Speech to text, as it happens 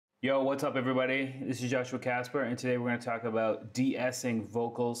Yo, what's up everybody? This is Joshua Casper, and today we're going to talk about de-essing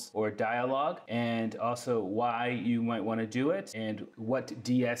vocals or dialogue, and also why you might want to do it and what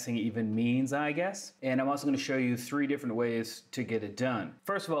de-essing even means, I guess. And I'm also going to show you 3 different ways to get it done.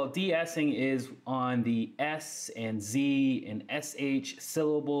 First of all, de-essing is on the S and Z and SH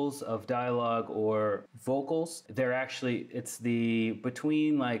syllables of dialogue or vocals. It's the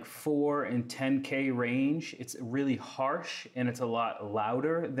between like 4 and 10K range. It's really harsh and it's a lot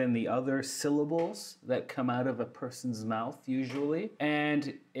louder than the other syllables that come out of a person's mouth usually.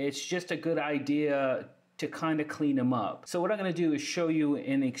 And it's just a good idea to kind of clean them up. So what I'm going to do is show you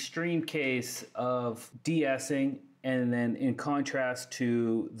an extreme case of de-essing and then in contrast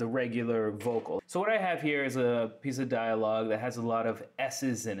to the regular vocal. So what I have here is a piece of dialogue that has a lot of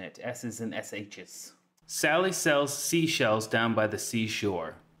S's in it, S's and SH's. Sally sells seashells down by the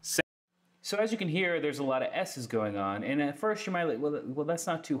seashore. So as you can hear, there's a lot of S's going on, and at first you might like, well, that's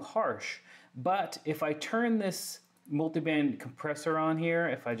not too harsh. But if I turn this multiband compressor on here,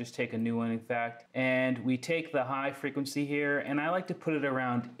 if I just take a new one in fact, and we take the high frequency here, and I like to put it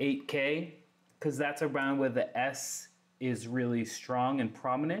around 8K, because that's around where the S is really strong and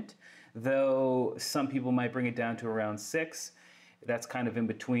prominent, though some people might bring it down to around 6. That's kind of in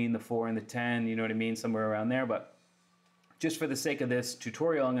between the 4 and the 10, you know what I mean, somewhere around there. But just for the sake of this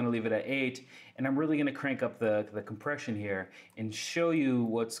tutorial, I'm going to leave it at 8, and I'm really going to crank up the compression here and show you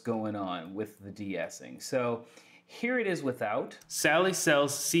what's going on with the de-essing. So here it is without. Sally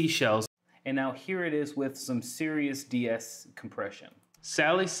sells seashells. And now here it is with some serious de-ess compression.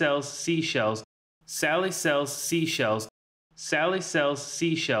 Sally sells seashells. Sally sells seashells. Sally sells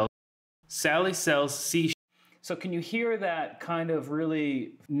seashells. Sally sells seashells. So can you hear that kind of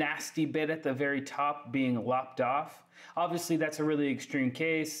really nasty bit at the very top being lopped off? Obviously that's a really extreme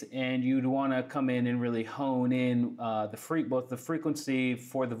case, and you'd want to come in and really hone in both the frequency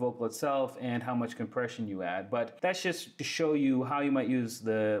for the vocal itself and how much compression you add. But that's just to show you how you might use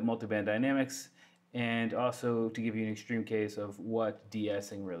the multiband dynamics, and also to give you an extreme case of what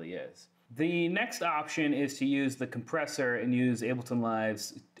de-essing really is. The next option is to use the compressor and use Ableton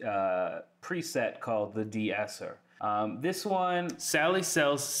Live's preset called the de-essor. This one, Sally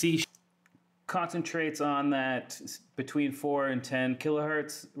sells seashells, concentrates on that between 4 and 10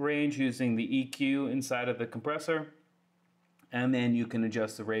 kilohertz range using the EQ inside of the compressor. And then you can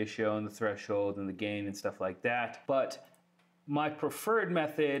adjust the ratio and the threshold and the gain and stuff like that. But my preferred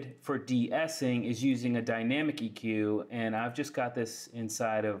method for de-essing is using a dynamic EQ, and I've just got this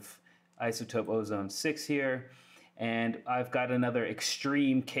inside of iZotope Ozone 6 here, and I've got another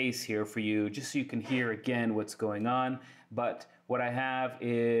extreme case here for you just so you can hear again what's going on. But what I have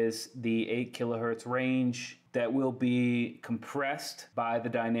is the 8 kilohertz range that will be compressed by the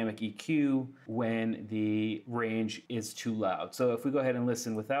dynamic EQ when the range is too loud. So if we go ahead and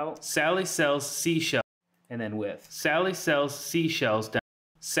listen without. Sally sells seashells, and then with. Sally sells seashells down.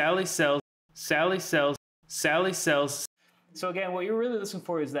 Sally sells. So again, what you're really listening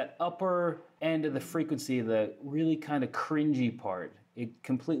for is that upper end of the frequency, the really kind of cringy part. It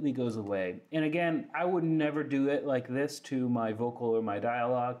completely goes away. And again, I would never do it like this to my vocal or my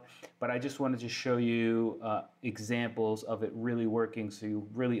dialogue, but I just wanted to show you examples of it really working so you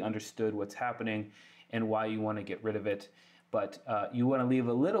really understood what's happening and why you want to get rid of it. But you want to leave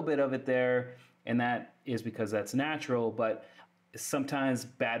a little bit of it there, and that is because that's natural, but sometimes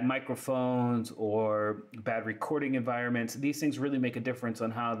bad microphones or bad recording environments, these things really make a difference on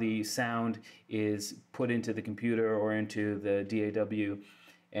how the sound is put into the computer or into the DAW.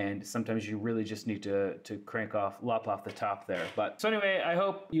 And sometimes you really just need to lop off the top there. But so anyway, I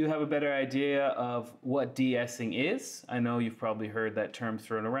hope you have a better idea of what de-essing is. I know you've probably heard that term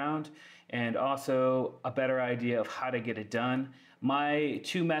thrown around, and also a better idea of how to get it done. My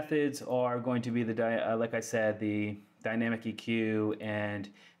 2 methods are going to be like I said, the dynamic EQ and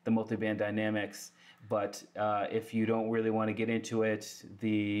the multiband dynamics. But if you don't really want to get into it,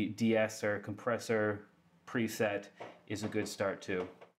 the de-essor compressor preset is a good start too.